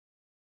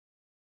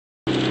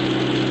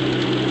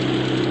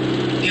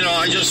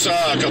I just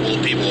saw a couple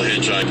of people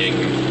hitchhiking,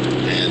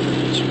 and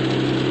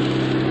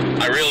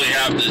I really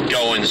have to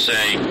go and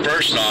say,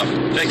 first off,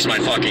 fix my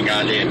fucking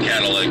goddamn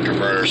catalytic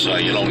converter so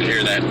you don't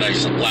hear that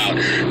nice and loud.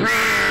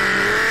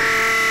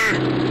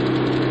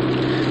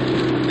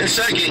 And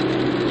second,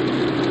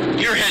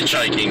 you're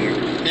hitchhiking,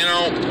 you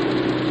know,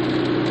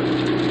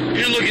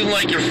 you're looking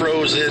like you're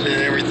frozen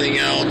and everything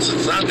else.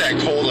 It's not that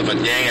cold of a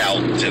day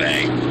out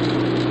today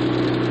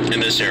in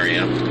this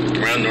area,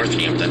 around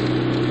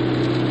Northampton,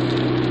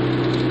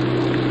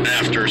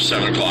 after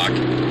 7 o'clock.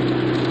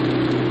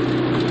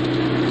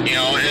 You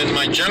know, and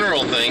my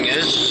general thing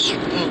is,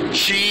 well,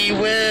 gee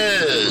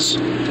whiz,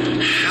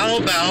 how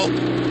about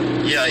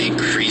you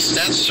increase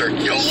that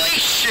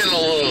circulation a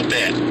little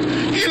bit?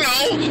 You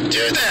know,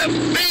 do that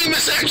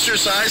famous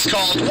exercise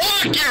called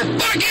walk your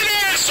fucking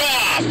ass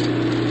off!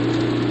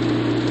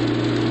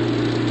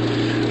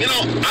 You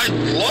know, I'd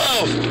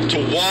love to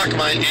walk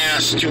my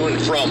ass to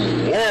and from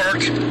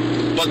work,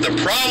 but the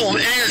problem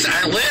is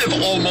I live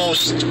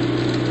almost,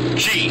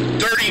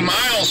 30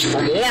 miles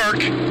from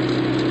work.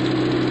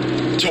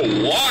 To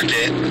walk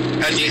it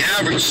at the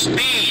average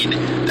speed,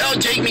 that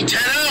would take me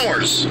 10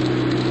 hours.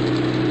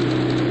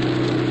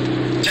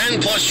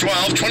 10 plus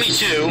 12,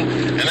 22,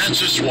 and that's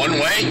just one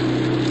way.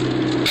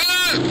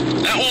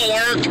 That won't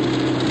work.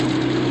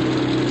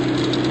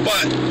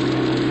 But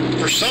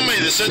for somebody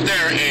to sit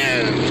there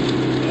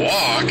and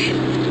walk,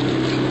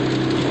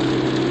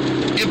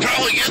 you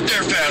probably get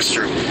there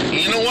faster. And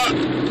you know what?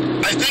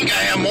 I think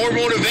I have more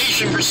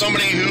motivation for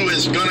somebody who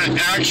is going to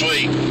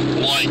actually,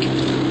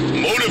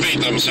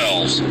 motivate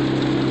themselves to,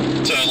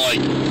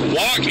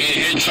 walk and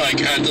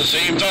hitchhike at the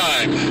same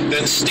time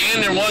than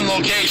stand in one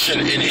location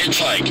and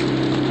hitchhike.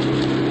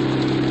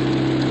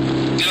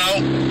 You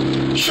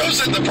know, shows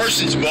that the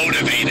person's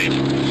motivated.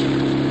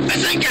 I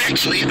think,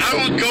 actually, I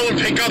would go and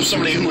pick up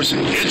somebody who is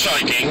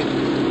hitchhiking,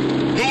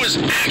 who is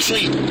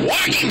actually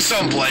walking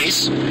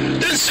someplace,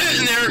 then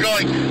sitting there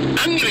going,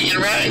 I'm going to get a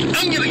ride,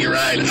 I'm going to get a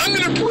ride, I'm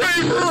going to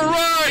pray for a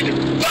ride.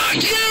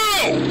 Fuck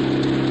you!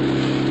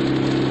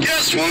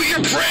 Guess who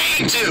you're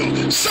praying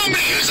to?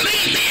 Somebody who's an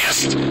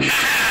atheist!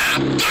 Ha!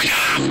 Fuck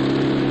off!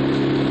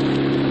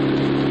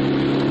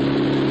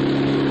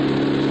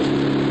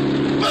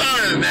 But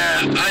other than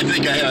that, I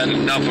think I had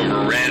enough of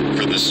a rant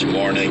for this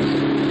morning.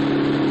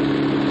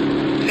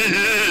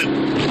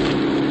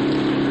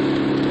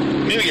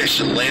 Maybe I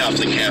should lay off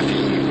the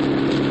caffeine.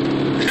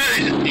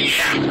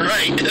 Yeah,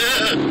 right.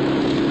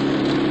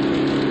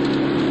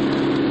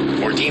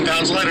 14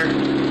 pounds later.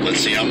 Let's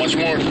see how much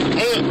more.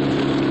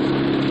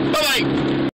 Bye-bye.